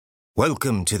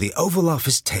Welcome to the Oval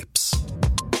Office Tapes.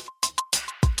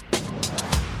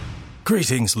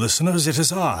 Greetings, listeners. It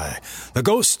is I, the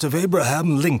ghost of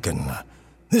Abraham Lincoln.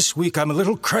 This week I'm a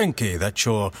little cranky that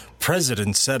your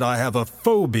president said I have a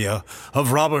phobia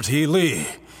of Robert E. Lee.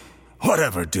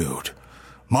 Whatever, dude.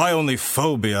 My only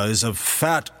phobia is of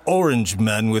fat orange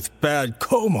men with bad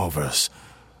comb-overs.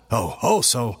 Oh,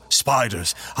 also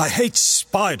spiders. I hate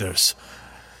spiders.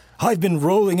 I've been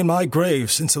rolling in my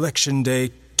grave since Election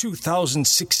Day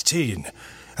 2016,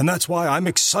 and that's why I'm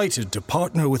excited to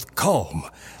partner with Calm,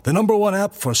 the #1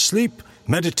 app for sleep,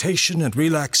 meditation, and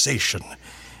relaxation.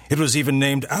 It was even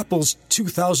named Apple's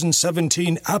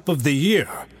 2017 App of the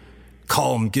Year.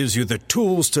 Calm gives you the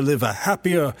tools to live a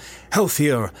happier,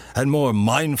 healthier, and more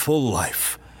mindful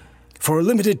life. For a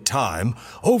limited time,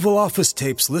 Oval Office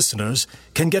Tapes listeners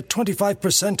can get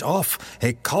 25% off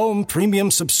a Calm premium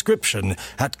subscription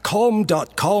at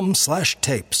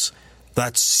calm.com/tapes.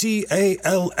 That's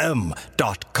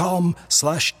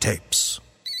CALM.com/tapes.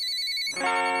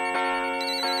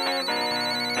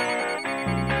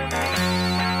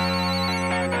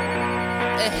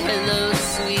 Hello,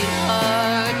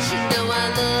 sweetheart. You know I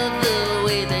love the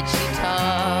way that you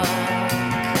talk.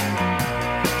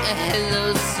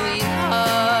 Hello,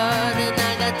 sweetheart. And I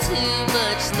got too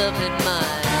much love in my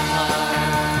heart.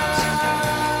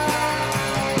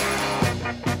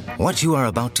 What you are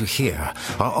about to hear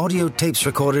are audio tapes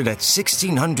recorded at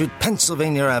 1600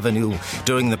 Pennsylvania Avenue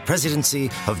during the presidency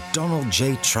of Donald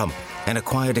J. Trump and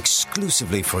acquired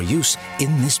exclusively for use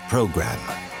in this program.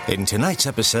 In tonight's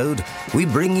episode, we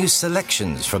bring you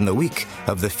selections from the week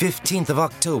of the 15th of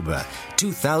October,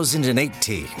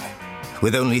 2018.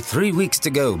 With only 3 weeks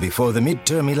to go before the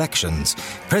midterm elections,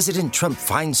 President Trump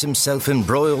finds himself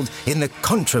embroiled in the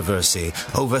controversy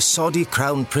over Saudi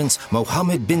Crown Prince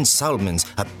Mohammed bin Salman's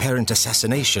apparent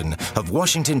assassination of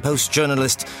Washington Post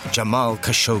journalist Jamal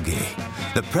Khashoggi.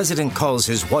 The president calls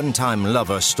his one-time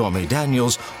lover Stormy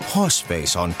Daniels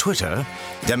horseface on Twitter.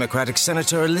 Democratic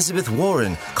Senator Elizabeth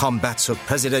Warren combats her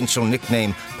presidential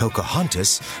nickname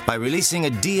Pocahontas by releasing a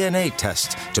DNA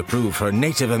test to prove her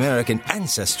Native American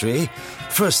ancestry.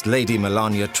 First Lady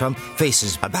Melania Trump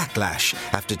faces a backlash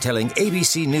after telling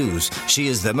ABC News she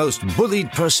is the most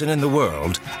bullied person in the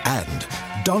world, and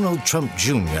Donald Trump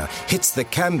Jr. hits the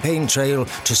campaign trail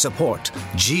to support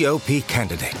GOP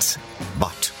candidates.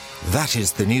 But that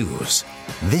is the news.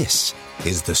 This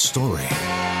is the story.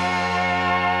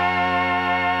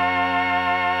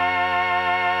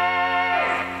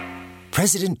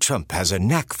 President Trump has a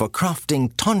knack for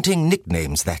crafting taunting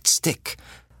nicknames that stick.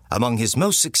 Among his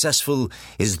most successful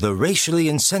is the racially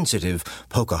insensitive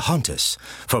Pocahontas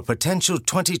for potential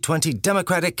 2020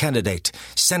 Democratic candidate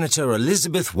Senator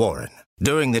Elizabeth Warren.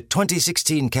 During the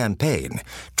 2016 campaign,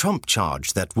 Trump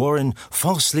charged that Warren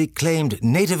falsely claimed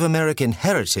Native American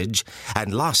heritage,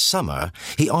 and last summer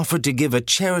he offered to give a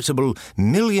charitable $1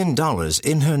 million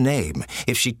in her name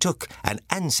if she took an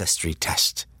ancestry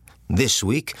test. This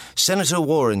week, Senator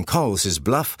Warren calls his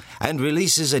bluff and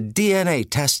releases a DNA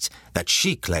test that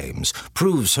she claims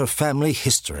proves her family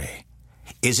history.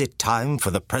 Is it time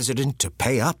for the president to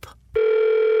pay up?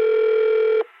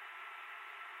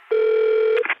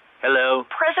 Hello?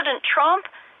 President Trump,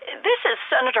 this is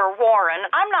Senator Warren.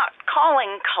 I'm not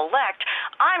calling collect.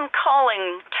 I'm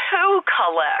calling to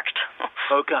collect.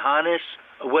 Pocahontas?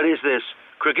 What is this?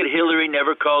 Crooked Hillary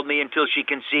never called me until she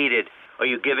conceded. Are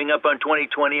you giving up on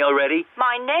 2020 already?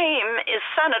 My name is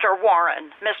Senator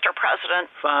Warren, Mr. President.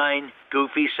 Fine.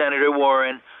 Goofy Senator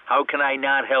Warren. How can I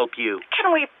not help you?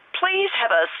 Can we please have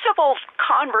a civil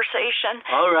conversation?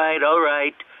 All right.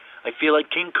 I feel like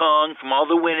King Kong from all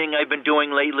the winning I've been doing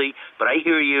lately, but I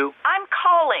hear you. I'm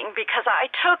calling because I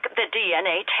took the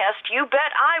DNA test you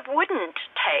bet I wouldn't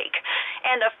take.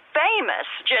 And a famous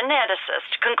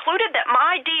geneticist concluded that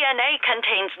my DNA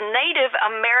contains Native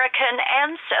American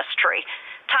ancestry.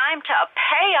 Time to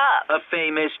pay up. A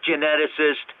famous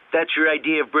geneticist? That's your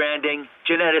idea of branding?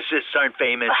 Geneticists aren't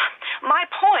famous. My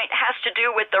point has to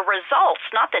do with the results,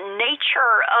 not the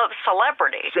nature of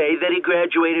celebrity. Say that he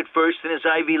graduated first in his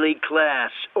Ivy League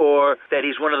class, or that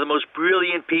he's one of the most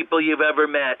brilliant people you've ever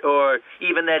met, or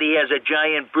even that he has a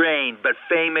giant brain, but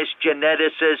famous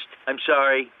geneticist. I'm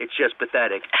sorry, it's just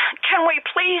pathetic. Can we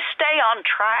please stay on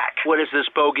track? What does this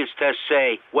bogus test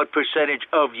say? What percentage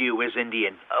of you is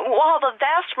Indian? While the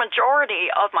vast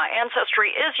majority of my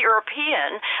ancestry is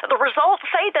European, the results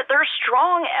say that there's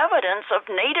strong evidence of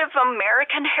Native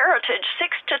American heritage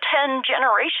 6 to 10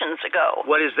 generations ago.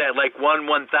 What is that, like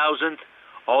 1/1000th?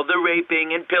 all the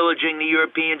raping and pillaging the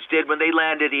Europeans did when they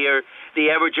landed here, the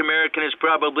average American is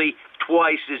probably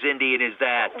twice as Indian as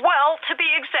that. Well, to be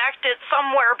exact, it's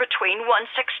somewhere between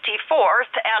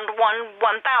 164th and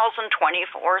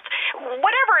 1024th.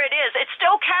 Whatever it is, it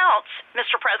still counts,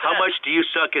 Mr. President. How much do you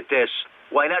suck at this?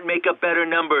 Why not make up better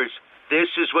numbers? This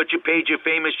is what you paid your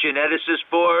famous geneticist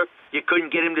for? You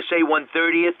couldn't get him to say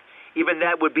 1/30th? Even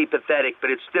that would be pathetic, but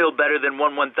it's still better than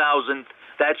 1/1000th.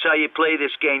 That's how you play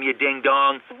this game, you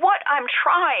ding-dong. What I'm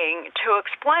trying to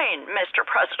explain, Mr.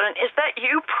 President, is that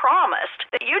you promised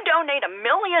that you'd donate $1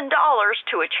 million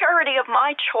to a charity of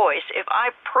my choice if I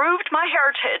proved my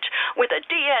heritage with a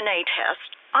DNA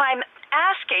test. I'm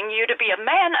asking you to be a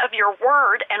man of your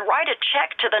word and write a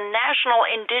check to the National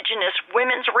Indigenous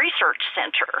Women's Research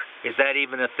Center. Is that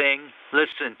even a thing?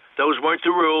 Listen, those weren't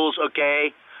the rules,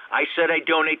 okay? I said I'd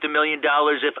donate the $1 million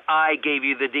if I gave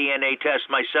you the DNA test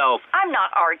myself. I'm not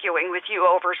arguing with you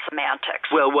over semantics.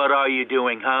 Well, what are you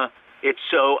doing, huh? It's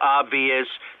so obvious.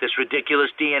 This ridiculous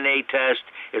DNA test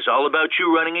is all about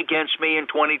you running against me in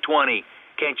 2020.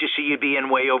 Can't you see you being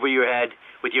way over your head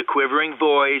with your quivering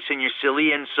voice and your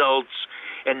silly insults?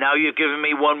 And now you've given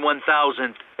me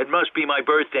 1/1000th. It must be my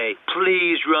birthday.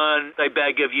 Please run, I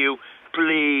beg of you.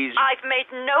 Please. I've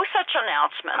made no such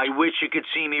announcement. I wish you could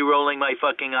see me rolling my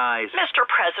fucking eyes. Mr.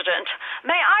 President,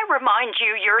 may I remind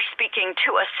you you're speaking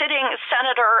to a sitting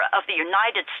senator of the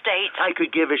United States? I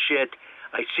could give a shit.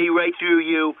 I see right through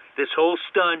you. This whole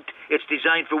stunt, it's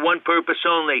designed for one purpose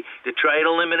only, to try and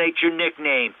eliminate your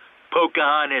nickname,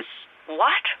 Pocahontas.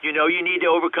 What? You know you need to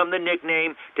overcome the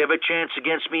nickname to have a chance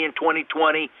against me in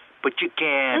 2020. But you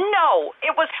can't. No,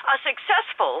 it was a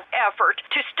successful effort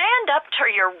to stand up to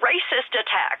your racist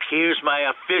attacks. Here's my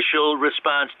official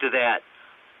response to that.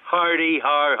 Hardy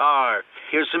har har.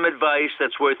 Here's some advice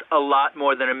that's worth a lot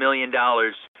more than $1 million.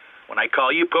 When I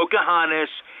call you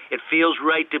Pocahontas, it feels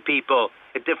right to people.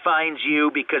 It defines you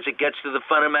because it gets to the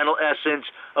fundamental essence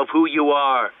of who you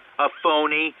are. A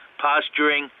phony,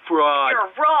 posturing fraud.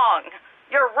 You're wrong.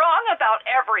 You're wrong about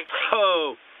everything.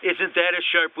 Oh, isn't that a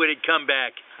sharp-witted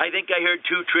comeback? I think I heard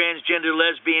 2 transgender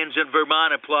lesbians in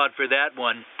Vermont applaud for that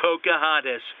one.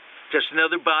 Pocahontas. Just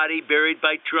another body buried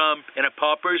by Trump in a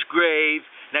pauper's grave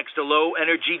next to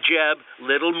low-energy Jeb,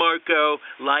 Little Marco,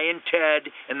 Lion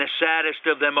Ted, and the saddest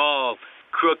of them all,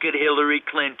 crooked Hillary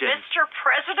Clinton. Mr.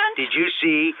 President? Did you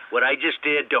see what I just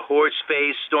did to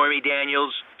horse-face Stormy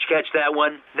Daniels? Did you catch that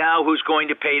one? Now who's going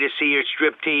to pay to see her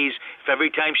striptease if every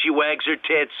time she wags her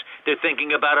tits, they're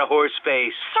thinking about a horse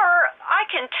face? Sir, I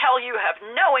can tell you have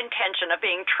no intention of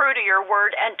being true to your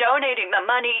word and donating the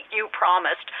money you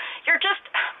promised. You're just...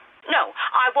 No,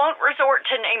 I won't resort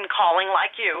to name-calling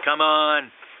like you. Come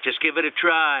on, just give it a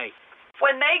try.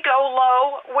 When they go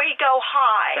low, we go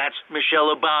high. That's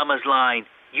Michelle Obama's line.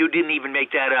 You didn't even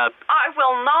make that up. I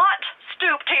will not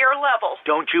stoop to your level.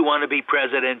 Don't you want to be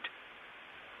president?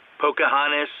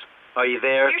 Pocahontas, are you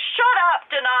there? You shut up,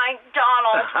 denying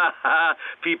Donald.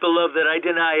 People love that I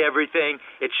deny everything.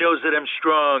 It shows that I'm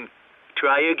strong.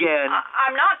 Try again.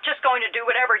 I'm not just going to do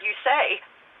whatever you say.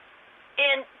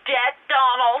 In debt,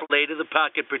 Donald. Play to the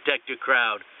pocket protector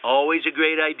crowd. Always a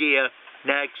great idea.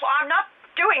 Next. Well, I'm not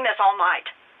doing this all night.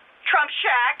 Trump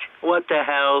Shack. What the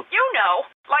hell? You know,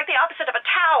 like the opposite of a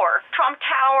tower. Trump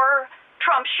Tower,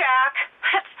 Trump Shack.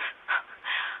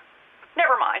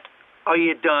 Never mind. Are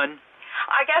you done?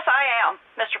 I guess I am,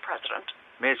 Mr. President.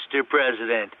 Mr.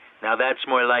 President. Now that's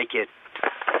more like it.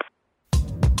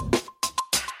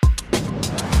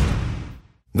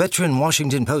 Veteran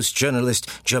Washington Post journalist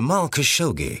Jamal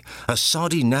Khashoggi, a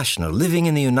Saudi national living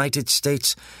in the United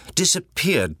States,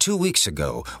 disappeared 2 weeks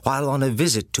ago while on a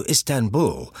visit to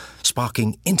Istanbul,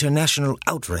 sparking international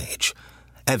outrage.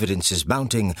 Evidence is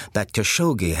mounting that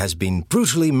Khashoggi has been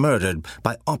brutally murdered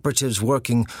by operatives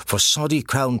working for Saudi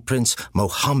Crown Prince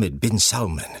Mohammed bin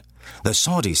Salman. The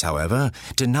Saudis, however,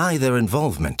 deny their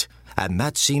involvement, and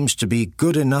that seems to be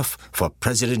good enough for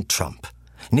President Trump.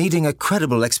 Needing a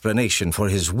credible explanation for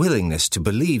his willingness to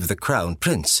believe the Crown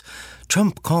Prince,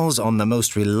 Trump calls on the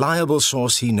most reliable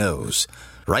source he knows,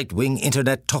 right-wing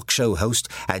internet talk show host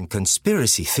and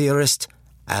conspiracy theorist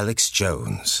Alex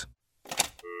Jones.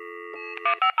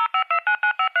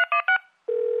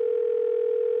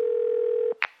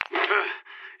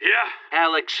 Yeah?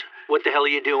 Alex, what the hell are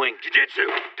you doing? Jiu-jitsu,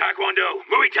 Taekwondo,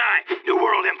 Muay Thai, New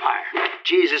World Empire.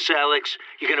 Jesus, Alex,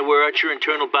 you're going to wear out your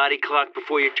internal body clock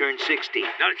before you turn 60.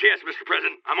 Not a chance, Mr.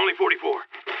 President. I'm only 44.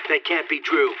 That can't be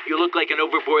true. You look like an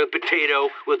overboiled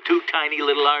potato with 2 tiny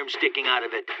little arms sticking out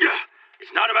of it. Yeah.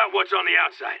 It's not about what's on the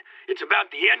outside. It's about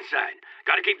the inside.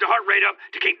 Got to keep the heart rate up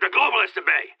to keep the globalists at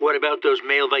bay. What about those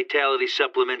male vitality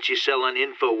supplements you sell on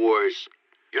Infowars?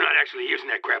 You're not actually using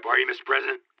that crap, are you, Mr.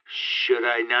 President? Should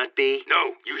I not be?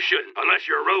 No, you shouldn't, unless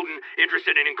you're a rodent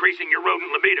interested in increasing your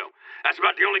rodent libido. That's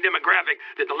about the only demographic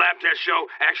that the lab tests show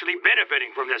actually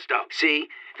benefiting from this stuff. See,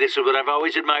 this is what I've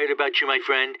always admired about you, my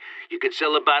friend. You could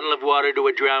sell a bottle of water to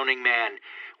a drowning man,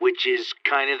 which is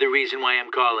kind of the reason why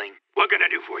I'm calling. What can I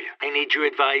do for you? I need your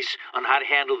advice on how to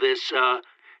handle this,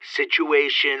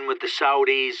 situation with the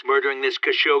Saudis murdering this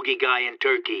Khashoggi guy in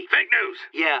Turkey. Fake news.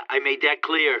 Yeah, I made that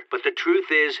clear. But the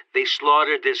truth is, they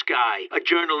slaughtered this guy. A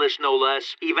journalist, no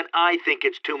less. Even I think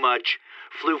it's too much.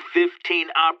 Flew 15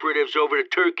 operatives over to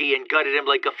Turkey and gutted him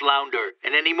like a flounder.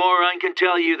 And any moron can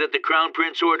tell you that the Crown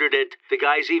Prince ordered it. The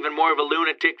guy's even more of a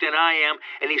lunatic than I am,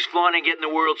 and he's flaunting it in the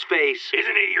world's face.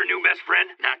 Isn't he your new best friend?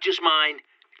 Not just mine.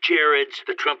 Jared's,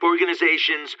 the Trump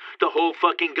organizations, the whole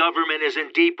fucking government is in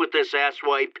deep with this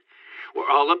asswipe. We're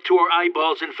all up to our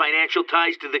eyeballs in financial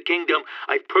ties to the kingdom.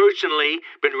 I've personally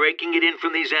been raking it in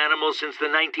from these animals since the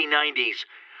 1990s.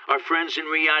 Our friends in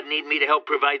Riyadh need me to help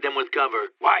provide them with cover.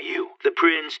 Why you? The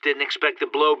prince didn't expect the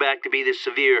blowback to be this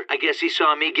severe. I guess he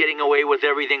saw me getting away with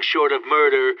everything short of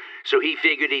murder, so he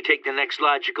figured he'd take the next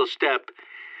logical step.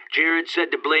 Jared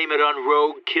said to blame it on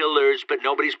rogue killers, but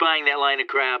nobody's buying that line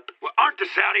of crap. Well, aren't the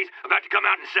Saudis about to come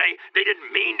out and say they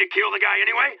didn't mean to kill the guy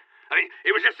anyway? I mean,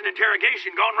 it was just an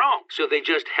interrogation gone wrong. So they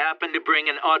just happened to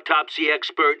bring an autopsy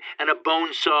expert and a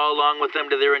bone saw along with them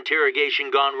to their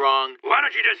interrogation gone wrong? Why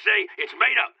don't you just say it's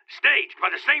made up, staged by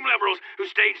the same liberals who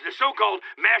staged the so-called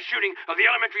mass shooting of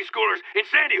the elementary schoolers in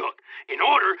Sandy Hook in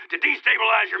order to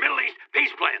destabilize your Middle East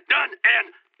peace plan? Done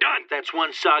and done. That's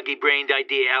one soggy-brained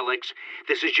idea, Alex.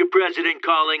 This is your president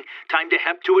calling. Time to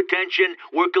hep to attention.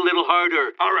 Work a little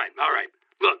harder. All right.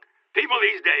 Look, people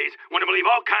these days want to believe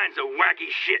all kinds of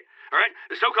wacky shit. All right?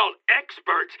 The so-called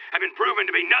experts have been proven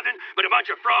to be nothing but a bunch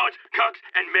of frauds, cucks,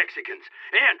 and Mexicans.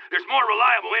 And there's more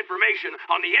reliable information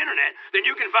on the internet than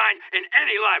you can find in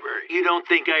any library. You don't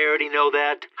think I already know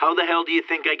that? How the hell do you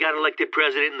think I got elected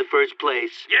president in the first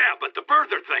place? Yeah, but the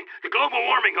birther thing, the global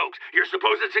warming hoax, your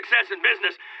supposed success in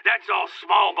business, that's all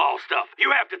small ball stuff.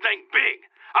 You have to think big.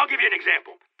 I'll give you an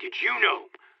example. Did you know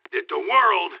that the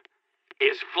world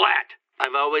is flat?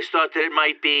 I've always thought that it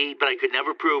might be, but I could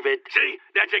never prove it. See,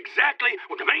 that's exactly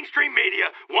what the mainstream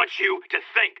media wants you to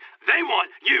think. They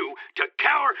want you to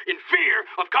cower in fear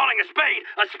of calling a spade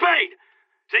a spade.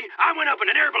 See, I went up in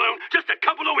an air balloon just a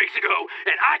couple of weeks ago,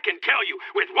 and I can tell you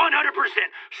with 100%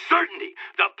 certainty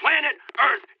the planet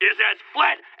Earth is as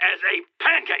flat as a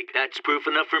pancake. That's proof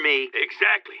enough for me.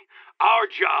 Exactly. Our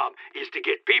job is to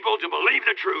get people to believe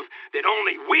the truth that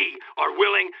only we are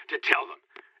willing to tell them.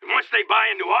 And once they buy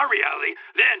into our reality,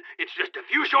 then it's just a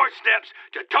few short steps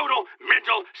to total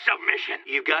mental submission.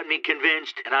 You've got me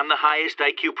convinced, and I'm the highest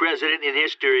IQ president in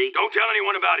history. Don't tell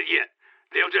anyone about it yet.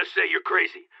 They'll just say you're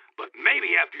crazy. But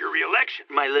maybe after your re-election.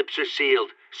 My lips are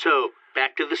sealed. So,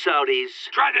 back to the Saudis.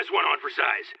 Try this one on for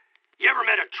size. You ever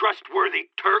met a trustworthy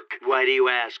Turk? Why do you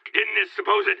ask? Didn't this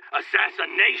supposed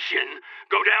assassination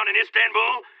go down in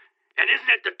Istanbul? And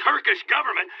isn't it the Turkish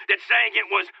government that's saying it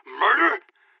was murder?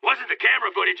 Wasn't the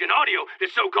camera footage and audio that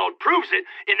so-called proves it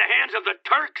in the hands of the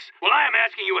Turks? Well, I am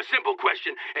asking you a simple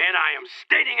question, and I am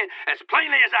stating it as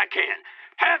plainly as I can.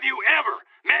 Have you ever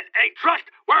met a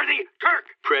trustworthy Turk?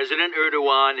 President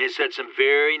Erdogan has said some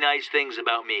very nice things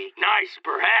about me. Nice,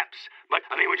 perhaps. But,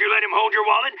 would you let him hold your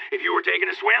wallet if you were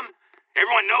taking a swim?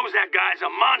 Everyone knows that guy's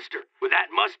a monster with that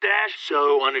mustache.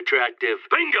 So unattractive.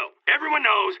 Bingo! Everyone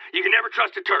knows you can never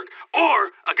trust a Turk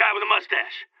or a guy with a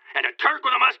mustache. And a Turk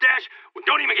with a mustache? Well,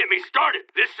 don't even get me started.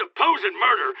 This supposed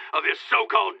murder of this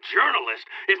so-called journalist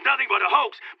is nothing but a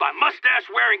hoax by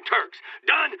mustache-wearing Turks.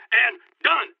 Done and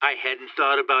done. I hadn't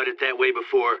thought about it that way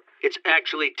before. It's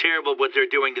actually terrible what they're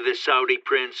doing to this Saudi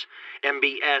prince.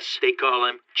 MBS, they call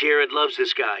him. Jared loves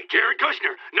this guy. Jared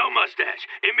Kushner, no mustache.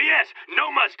 MBS,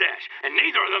 no mustache. And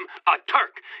neither of them a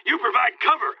Turk. You provide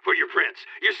cover for your prince.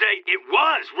 You say it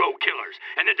was rogue killers,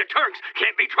 and that the Turks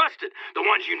can't be trusted. The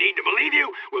ones you need to believe you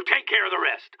will take care of the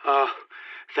rest. Oh,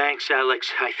 thanks, Alex.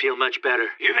 I feel much better.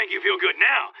 You think you feel good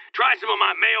now? Try some of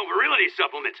my male virility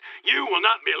supplements. You will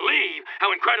not believe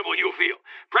how incredible you'll feel.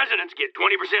 Presidents get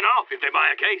 20% off if they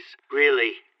buy a case.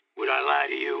 Really? Would I lie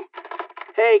to you?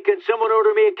 Hey, can someone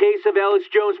order me a case of Alex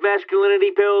Jones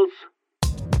masculinity pills?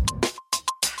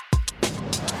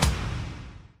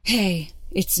 Hey,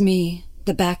 it's me,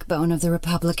 the backbone of the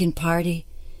Republican Party.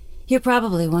 You're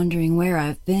probably wondering where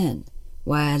I've been,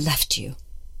 why I left you.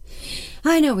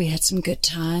 I know we had some good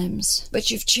times,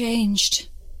 but you've changed.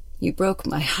 You broke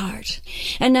my heart,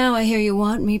 and now I hear you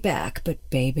want me back, but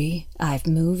baby, I've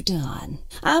moved on.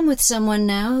 I'm with someone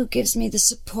now who gives me the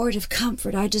supportive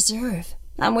comfort I deserve.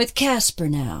 I'm with Casper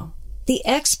now, The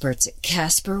experts at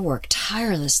Casper work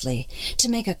tirelessly to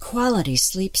make a quality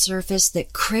sleep surface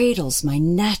that cradles my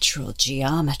natural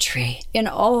geometry in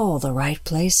all the right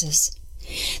places.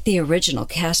 The original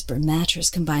Casper mattress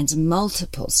combines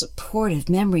multiple supportive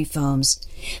memory foams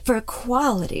for a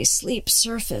quality sleep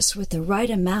surface with the right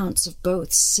amounts of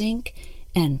both sink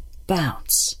and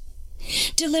bounce.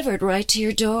 Delivered right to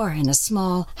your door in a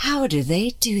small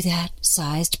how-do-they-do-that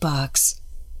sized box.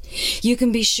 You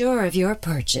can be sure of your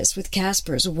purchase with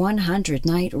Casper's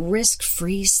 100-night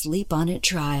risk-free sleep-on-it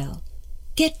trial.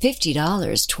 Get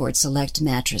 $50 towards select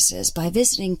mattresses by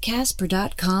visiting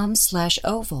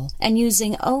casper.com/oval and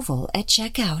using OVAL at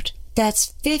checkout.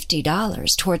 That's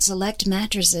 $50 towards select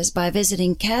mattresses by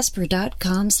visiting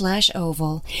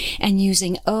casper.com/oval and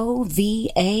using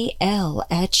OVAL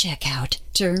at checkout.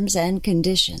 Terms and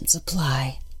conditions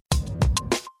apply.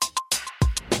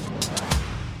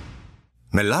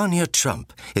 Melania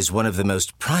Trump is one of the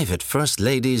most private first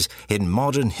ladies in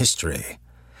modern history.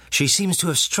 She seems to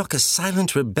have struck a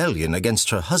silent rebellion against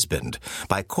her husband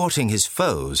by courting his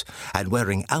foes and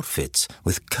wearing outfits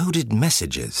with coded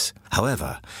messages.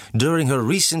 However, during her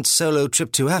recent solo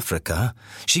trip to Africa,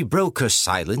 she broke her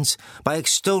silence by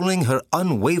extolling her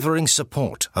unwavering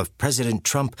support of President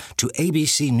Trump to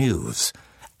ABC News.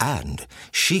 And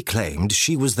she claimed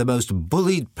she was the most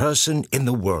bullied person in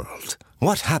the world.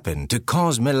 What happened to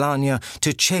cause Melania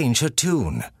to change her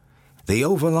tune? The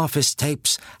Oval Office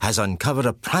tapes has uncovered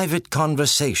a private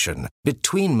conversation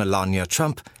between Melania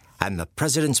Trump and the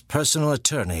president's personal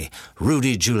attorney,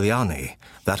 Rudy Giuliani,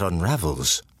 that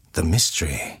unravels the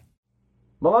mystery.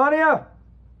 Melania!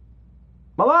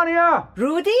 Melania!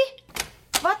 Rudy?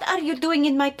 What are you doing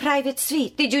in my private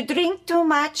suite? Did you drink too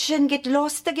much and get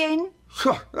lost again?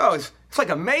 Oh, it's like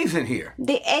a maze in here.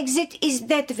 The exit is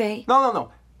that way.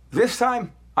 No. This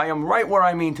time, I am right where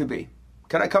I mean to be.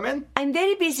 Can I come in? I'm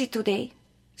very busy today.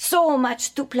 So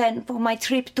much to plan for my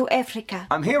trip to Africa.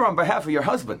 I'm here on behalf of your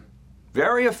husband.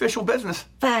 Very official business.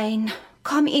 Fine.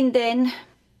 Come in then.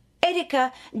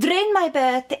 Erica, drain my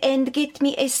bath and get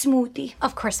me a smoothie.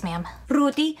 Of course, ma'am.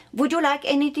 Rudy, would you like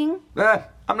anything?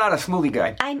 I'm not a smoothie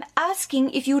guy. I'm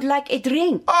asking if you'd like a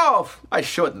drink. Oh, I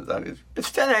shouldn't.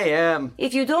 It's 10 a.m.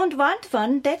 If you don't want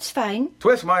one, that's fine.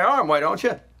 Twist my arm, why don't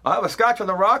you? I'll have a scotch on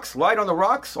the rocks, light on the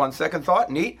rocks, on second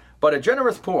thought, neat, but a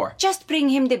generous pour. Just bring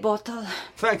him the bottle.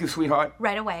 Thank you, sweetheart.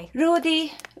 Right away.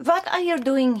 Rudy, what are you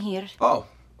doing here? Oh,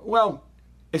 well,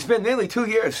 it's been nearly 2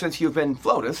 years since you've been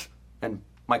FLOTUS, and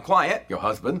my client, your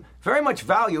husband, very much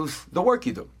values the work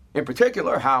you do. In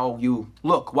particular, how you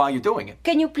look while you're doing it.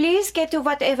 Can you please get to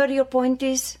whatever your point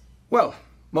is? Well,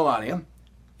 Melania,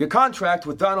 your contract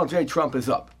with Donald J. Trump is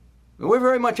up. We're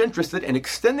very much interested in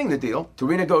extending the deal to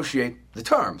renegotiate the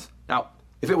terms. Now,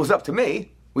 if it was up to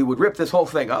me, we would rip this whole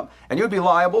thing up, and you'd be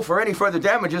liable for any further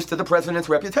damages to the president's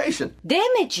reputation.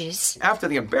 Damages? After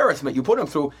the embarrassment you put him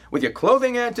through with your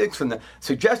clothing antics and the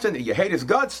suggestion that you hate his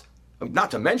guts,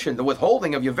 not to mention the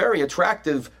withholding of your very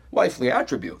attractive wifely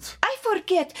attributes. I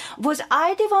forget, was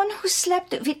I the one who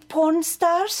slept with porn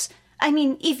stars? I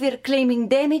mean, if we're claiming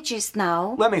damages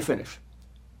now... Let me finish.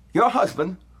 Your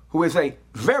husband, who is a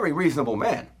very reasonable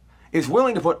man, is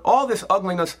willing to put all this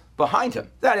ugliness behind him.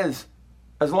 That is,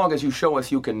 as long as you show us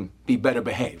you can be better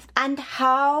behaved. And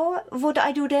how would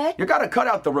I do that? You gotta cut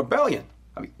out the rebellion.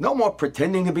 I mean, no more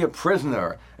pretending to be a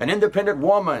prisoner, an independent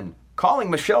woman, calling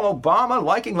Michelle Obama,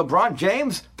 liking LeBron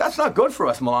James. That's not good for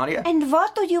us, Melania. And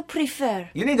what do you prefer?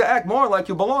 You need to act more like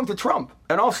you belong to Trump,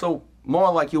 and also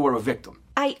more like you were a victim.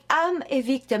 I am a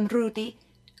victim, Rudy.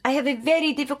 I have a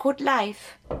very difficult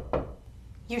life.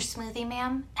 Your smoothie,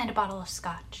 ma'am, and a bottle of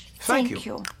scotch. Thank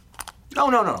you.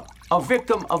 No. A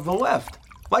victim of the left.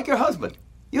 Like your husband.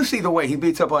 You see the way he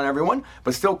beats up on everyone,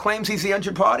 but still claims he's the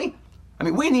injured party? I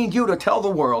mean, we need you to tell the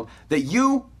world that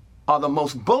you are the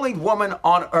most bullied woman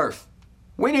on earth.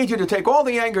 We need you to take all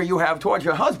the anger you have towards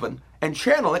your husband and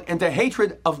channel it into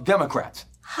hatred of Democrats.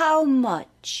 How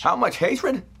much? How much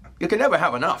hatred? You can never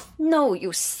have enough. No,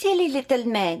 you silly little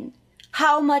man.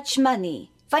 How much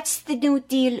money? What's the New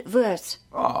Deal worth?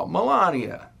 Oh,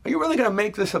 Melania, are you really going to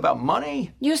make this about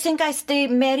money? You think I stay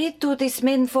married to this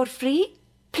man for free?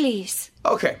 Please.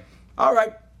 Okay, all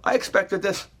right. I expected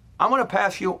this. I'm going to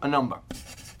pass you a number.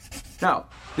 Now,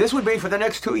 this would be for the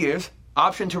next 2 years.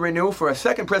 Option to renew for a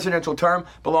second presidential term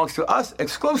belongs to us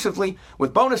exclusively,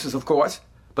 with bonuses, of course.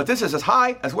 But this is as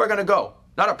high as we're going to go.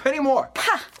 Not a penny more.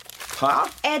 Ha! Huh?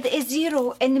 Add a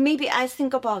zero and maybe I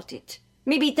think about it.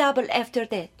 Maybe double after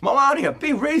that. Melania,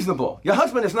 be reasonable. Your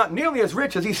husband is not nearly as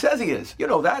rich as he says he is. You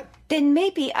know that. Then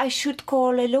maybe I should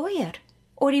call a lawyer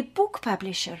or a book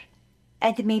publisher.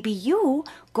 And maybe you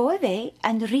go away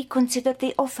and reconsider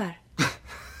the offer.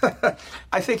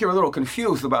 I think you're a little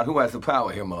confused about who has the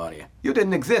power here, Melania. You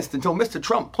didn't exist until Mr.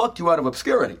 Trump plucked you out of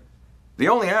obscurity. The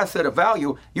only asset of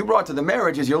value you brought to the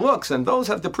marriage is your looks, and those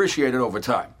have depreciated over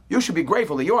time. You should be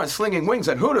grateful that you aren't slinging wings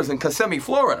at Hooters in Kissimmee,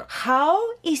 Florida.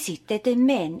 How is it that a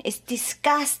man as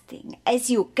disgusting as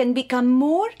you can become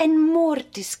more and more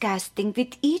disgusting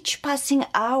with each passing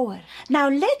hour? Now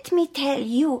let me tell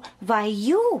you why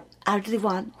you are the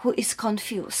one who is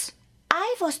confused.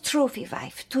 I was trophy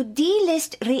wife to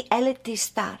D-list reality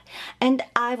star, and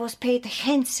I was paid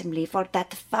handsomely for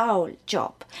that foul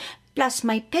job. Plus,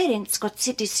 my parents got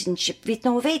citizenship with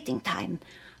no waiting time.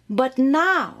 But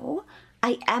now,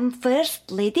 I am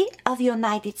First Lady of the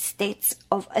United States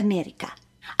of America.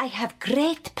 I have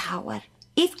great power.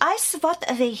 If I swat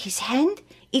away his hand,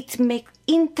 it makes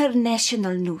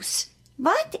international news.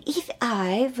 What if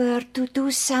I were to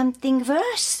do something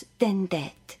worse than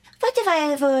that? What if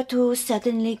I were to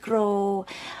suddenly grow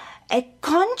a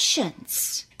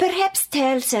conscience? Perhaps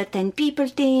tell certain people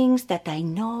things that I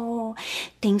know,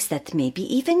 things that maybe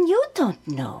even you don't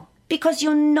know, because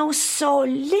you know so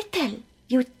little,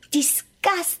 you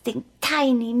disgusting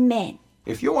tiny man.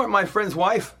 If you weren't my friend's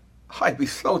wife, I'd be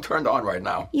so turned on right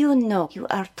now. You know you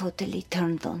are totally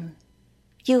turned on.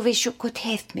 You wish you could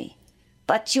have me,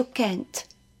 but you can't.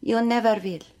 You never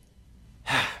will.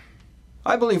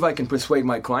 I believe I can persuade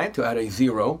my client to add a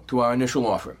 0 to our initial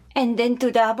offer. And then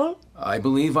to double? I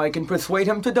believe I can persuade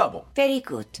him to double. Very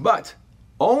good. But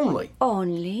only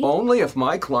if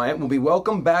my client will be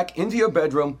welcomed back into your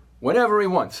bedroom whenever he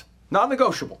wants. Not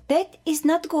negotiable. That is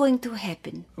not going to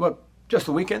happen. What, just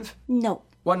the weekends? No.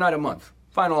 One night a month.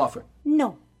 Final offer.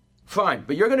 No. Fine,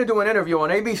 but you're going to do an interview on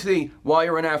ABC while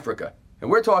you're in Africa. And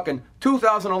we're talking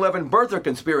 2011 birther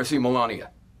conspiracy,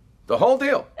 Melania. The whole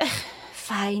deal.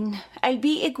 Fine. I'll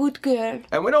be a good girl.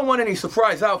 And we don't want any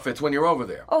surprise outfits when you're over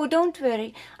there. Oh, don't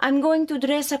worry. I'm going to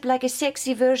dress up like a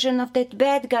sexy version of that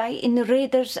bad guy in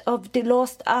Raiders of the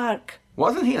Lost Ark.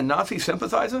 Wasn't he a Nazi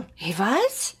sympathizer? He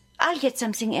was? I'll get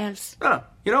something else. No,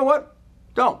 you know what?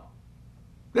 Don't.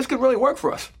 This could really work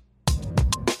for us.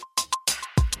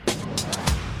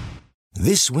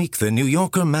 This week, the New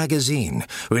Yorker magazine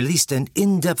released an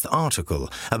in-depth article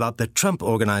about the Trump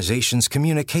Organization's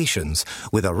communications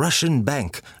with a Russian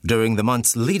bank during the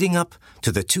months leading up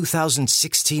to the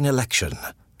 2016 election.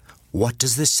 What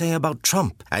does this say about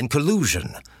Trump and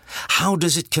collusion? How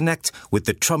does it connect with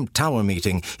the Trump Tower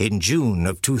meeting in June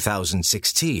of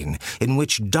 2016, in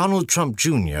which Donald Trump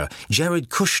Jr., Jared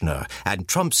Kushner, and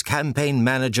Trump's campaign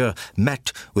manager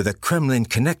met with a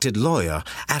Kremlin-connected lawyer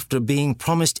after being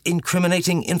promised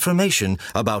incriminating information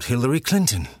about Hillary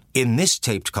Clinton? In this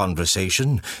taped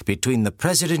conversation between the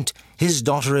president, his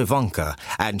daughter Ivanka,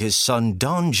 and his son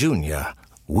Don Jr.,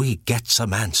 we get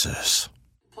some answers.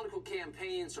 Political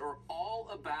campaigns are all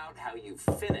about how you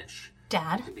finish.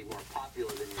 Dad,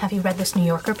 have you read this New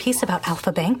Yorker piece about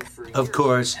Alpha Bank? Of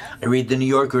course. I read the New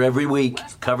Yorker every week,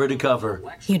 cover to cover.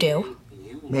 You do?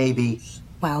 Maybe.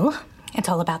 Well, it's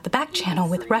all about the back channel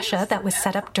with Russia that was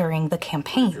set up during the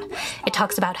campaign. It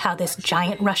talks about how this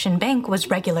giant Russian bank was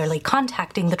regularly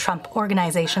contacting the Trump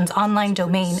Organization's online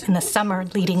domain in the summer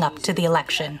leading up to the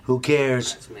election. Who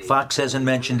cares? Fox hasn't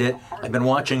mentioned it. I've been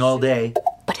watching all day.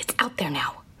 But it's out there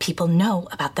now. People know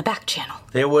about the back channel.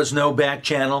 There was no back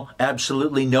channel,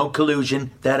 absolutely no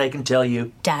collusion, that I can tell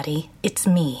you. Daddy, it's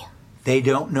me. They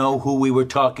don't know who we were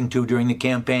talking to during the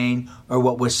campaign or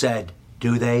what was said,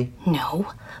 do they?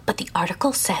 No, but the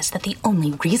article says that the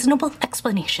only reasonable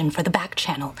explanation for the back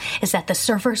channel is that the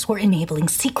servers were enabling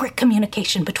secret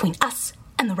communication between us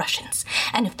and the Russians.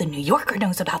 And if the New Yorker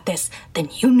knows about this, then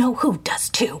you know who does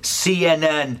too.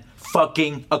 CNN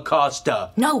fucking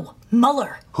Acosta. No,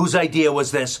 Mueller. Whose idea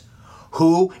was this?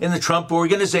 Who in the Trump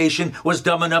Organization was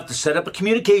dumb enough to set up a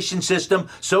communication system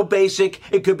so basic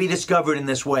it could be discovered in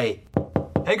this way?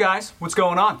 Hey guys, what's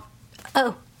going on?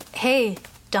 Oh, hey,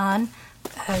 Don.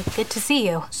 Good to see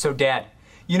you. So Dad,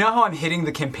 you know how I'm hitting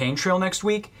the campaign trail next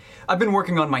week? I've been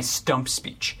working on my stump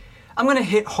speech. I'm gonna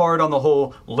hit hard on the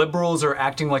whole liberals are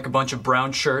acting like a bunch of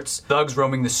brown shirts, thugs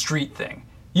roaming the street thing.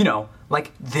 You know,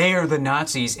 like they're the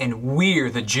Nazis and we're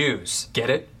the Jews. Get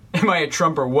it? Am I a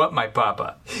Trump or what, my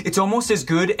papa? It's almost as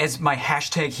good as my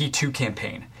 #HeToo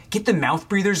campaign. Get the mouth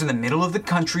breathers in the middle of the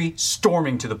country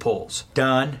storming to the polls.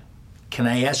 Don, can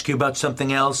I ask you about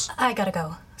something else? I gotta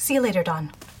go. See you later,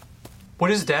 Don.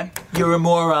 What is it, Dad? You're a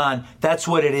moron. That's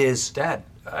what it is. Dad,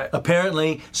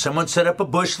 Apparently, someone set up a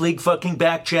Bush League fucking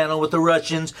back channel with the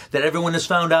Russians that everyone has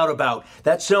found out about.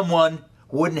 That someone,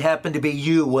 Wouldn't happen to be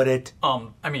you, would it?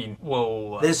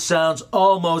 Whoa. This sounds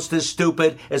almost as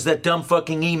stupid as that dumb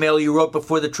fucking email you wrote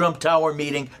before the Trump Tower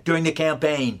meeting during the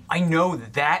campaign. I know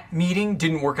that meeting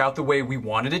didn't work out the way we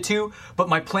wanted it to, but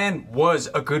my plan was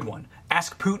a good one.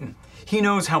 Ask Putin. He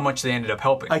knows how much they ended up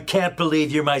helping. I can't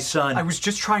believe you're my son. I was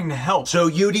just trying to help. So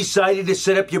you decided to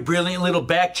set up your brilliant little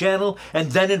back channel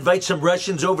and then invite some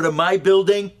Russians over to my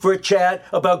building for a chat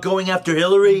about going after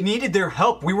Hillary? We needed their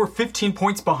help. We were 15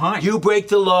 points behind. You break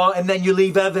the law and then you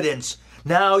leave evidence.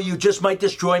 Now you just might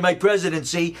destroy my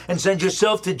presidency and send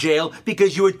yourself to jail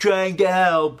because you were trying to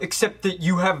help. Except that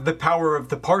you have the power of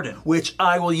the pardon. Which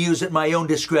I will use at my own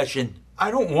discretion.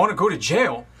 I don't want to go to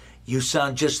jail. You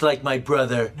sound just like my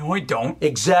brother. No, I don't.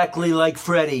 Exactly like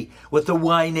Freddie, with the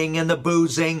whining and the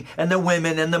boozing and the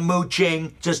women and the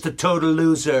mooching. Just a total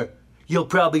loser. You'll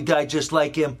probably die just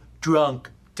like him,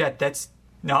 drunk. Dad, that's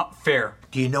not fair.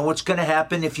 Do you know what's going to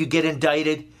happen if you get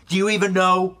indicted? Do you even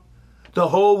know? The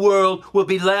whole world will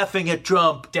be laughing at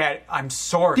Trump. Dad, I'm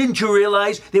sorry. Didn't you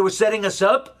realize they were setting us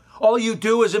up? All you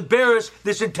do is embarrass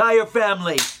this entire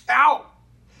family. Ow!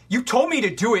 You told me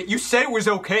to do it. You said it was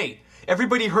okay.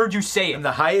 Everybody heard you say it. I'm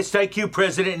the highest IQ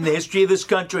president in the history of this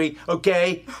country,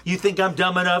 okay? You think I'm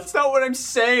dumb enough? That's not what I'm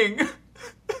saying.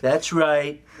 That's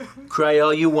right. Cry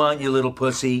all you want, you little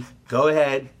pussy. Go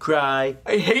ahead, cry.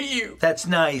 I hate you. That's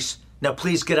nice. Now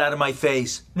please get out of my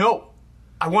face. No,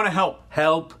 I want to help.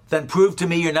 Help? Then prove to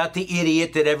me you're not the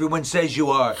idiot that everyone says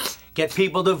you are. Get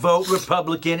people to vote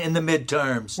Republican in the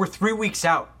midterms. We're 3 weeks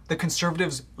out. The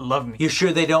conservatives love me. You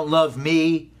sure they don't love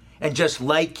me? And just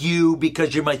like you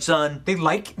because you're my son? They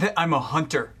like that I'm a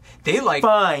hunter. They like...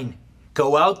 Fine.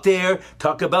 Go out there,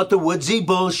 talk about the woodsy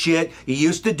bullshit you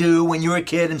used to do when you were a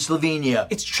kid in Slovenia.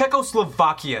 It's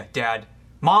Czechoslovakia, Dad.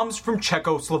 Mom's from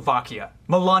Czechoslovakia.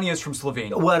 Melania's from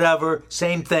Slovenia. Whatever.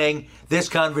 Same thing. This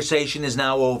conversation is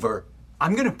now over.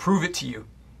 I'm gonna prove it to you.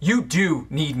 You do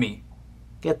need me.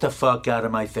 Get the fuck out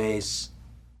of my face.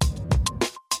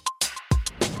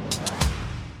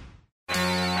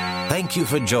 Thank you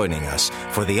for joining us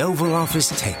for the Oval Office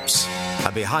Tapes,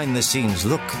 a behind-the-scenes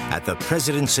look at the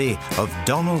presidency of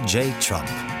Donald J. Trump.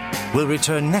 We'll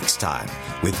return next time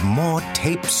with more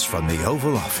tapes from the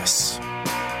Oval Office.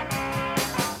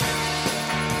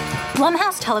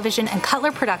 Blumhouse Television and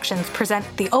Cutler Productions present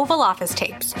The Oval Office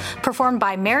Tapes, performed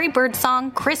by Mary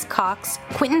Birdsong, Chris Cox,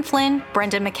 Quentin Flynn,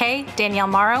 Brendan McKay, Danielle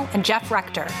Morrow, and Jeff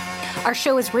Rector. Our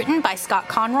show is written by Scott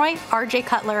Conroy, R.J.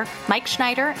 Cutler, Mike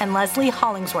Schneider, and Leslie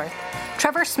Hollingsworth.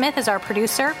 Trevor Smith is our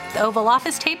producer. The Oval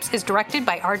Office Tapes is directed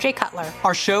by R.J. Cutler.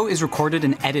 Our show is recorded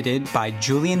and edited by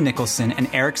Julian Nicholson and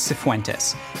Eric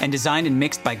Cifuentes, and designed and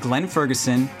mixed by Glenn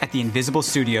Ferguson at the Invisible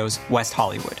Studios, West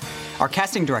Hollywood. Our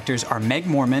casting directors are Meg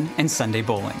Mormon and Sunday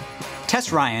Bowling.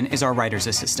 Tess Ryan is our writer's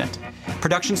assistant.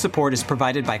 Production support is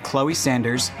provided by Chloe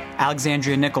Sanders,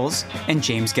 Alexandria Nichols, and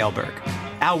James Gelberg.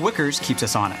 Al Wickers keeps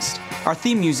us honest. Our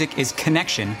theme music is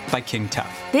Connection by King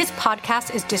Tuff. This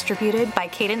podcast is distributed by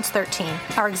Cadence 13.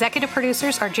 Our executive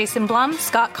producers are Jason Blum,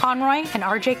 Scott Conroy, and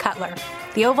R.J. Cutler.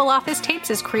 The Oval Office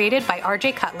Tapes is created by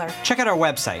R.J. Cutler. Check out our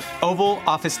website,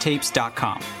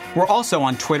 ovalofficetapes.com. We're also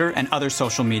on Twitter and other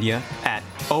social media at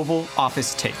Oval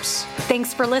Office Tapes.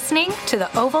 Thanks for listening to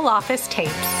the Oval Office Tapes.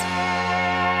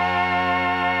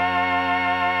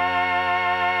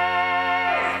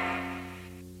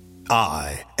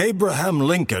 I, Abraham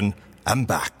Lincoln, am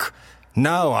back.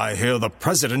 Now I hear the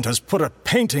president has put a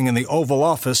painting in the Oval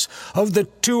Office of the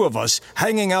two of us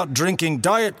hanging out drinking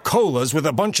Diet Colas with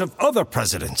a bunch of other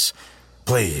presidents.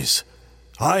 Please,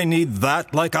 I need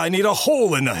that like I need a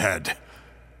hole in the head.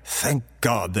 Thank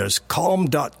God there's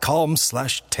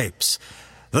calm.com/tapes,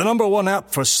 the #1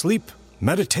 app for sleep,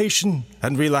 meditation,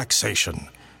 and relaxation.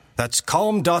 That's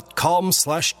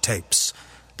calm.com/tapes.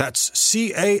 That's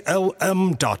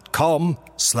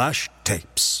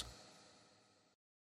CALM.com/tapes.